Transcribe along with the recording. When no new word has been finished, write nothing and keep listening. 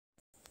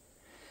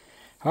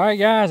Alright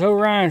guys,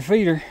 Orion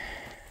feeder.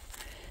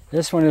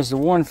 This one is the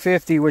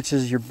 150, which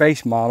is your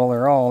base model.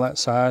 They're all that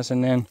size.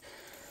 And then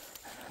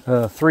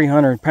the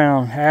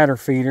 300-pound adder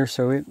feeder,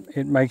 so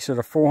it makes it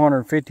a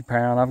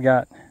 450-pound.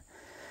 I've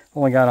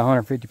only got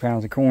 150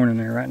 pounds of corn in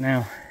there right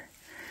now.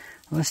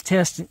 Let's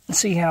test it and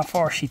see how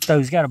far she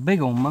throws. Got a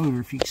big old motor,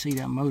 if you can see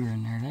that motor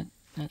in there.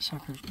 That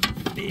sucker's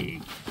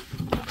big.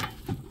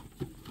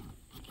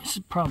 This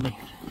is probably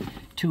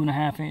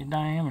 2.5-inch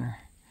diameter.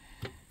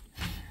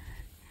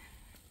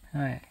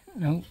 Alright,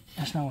 nope,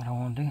 that's not what I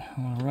want to do.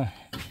 I want to run.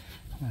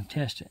 I'm going to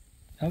test it.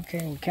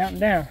 Okay, we're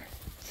counting down.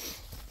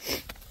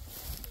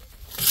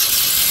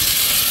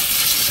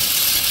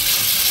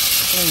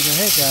 Plays the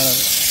heck out of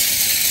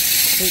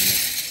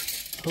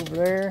it. Over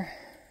there.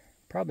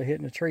 Probably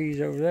hitting the trees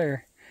over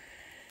there.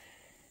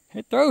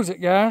 It throws it,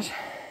 guys.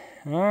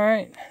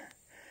 Alright.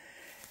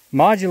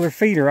 Modular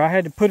feeder. I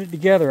had to put it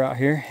together out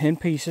here in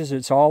pieces.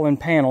 It's all in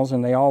panels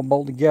and they all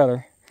bolt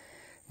together.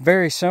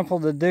 Very simple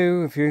to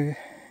do if you're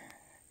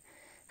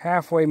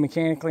halfway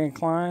mechanically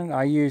inclined.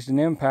 I used an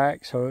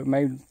impact, so it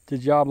made the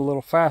job a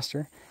little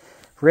faster.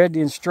 Read the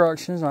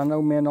instructions. I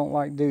know men don't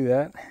like to do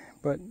that,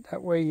 but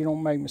that way you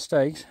don't make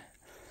mistakes.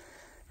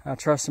 I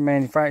trust the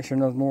manufacturer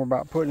knows more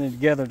about putting it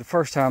together the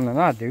first time than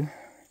I do.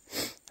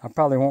 I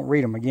probably won't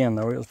read them again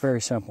though. It was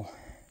very simple.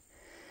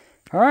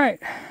 Alright,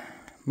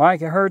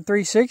 Mike at Herd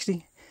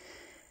 360.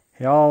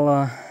 Y'all,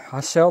 I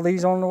sell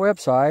these on the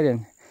website,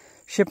 and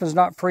shipping's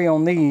not free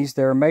on these.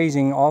 They're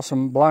amazing,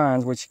 awesome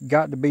blinds, which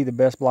got to be the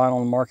best blind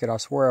on the market. I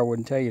swear I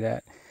wouldn't tell you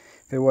that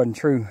if it wasn't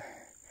true.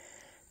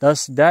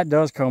 That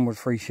does come with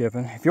free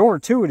shipping. If you order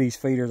 2 of these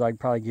feeders, I could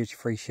probably get you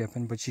free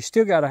shipping, but you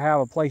still got to have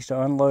a place to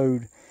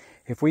unload.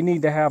 If we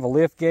need to have a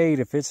lift gate,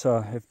 if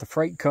the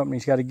freight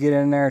company's got to get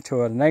in there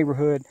to a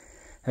neighborhood,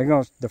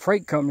 the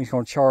freight company's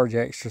going to charge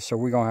extra, so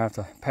we're going to have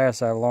to pass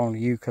that along to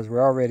you because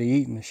we're already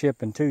eating the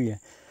shipping to you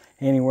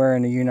anywhere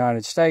in the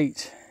United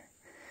States.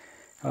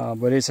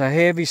 But it's a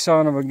heavy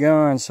son of a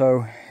gun,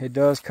 so it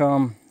does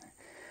come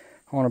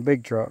on a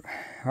big truck.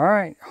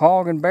 Alright,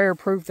 hog and bear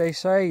proof, they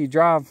say. You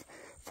drive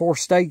 4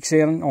 stakes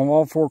in on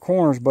all 4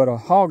 corners, but a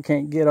hog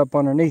can't get up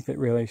underneath it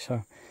really,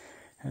 so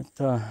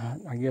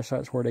I guess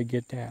that's where they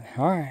get that.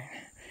 Alright,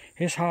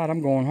 it's hot,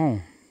 I'm going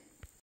home.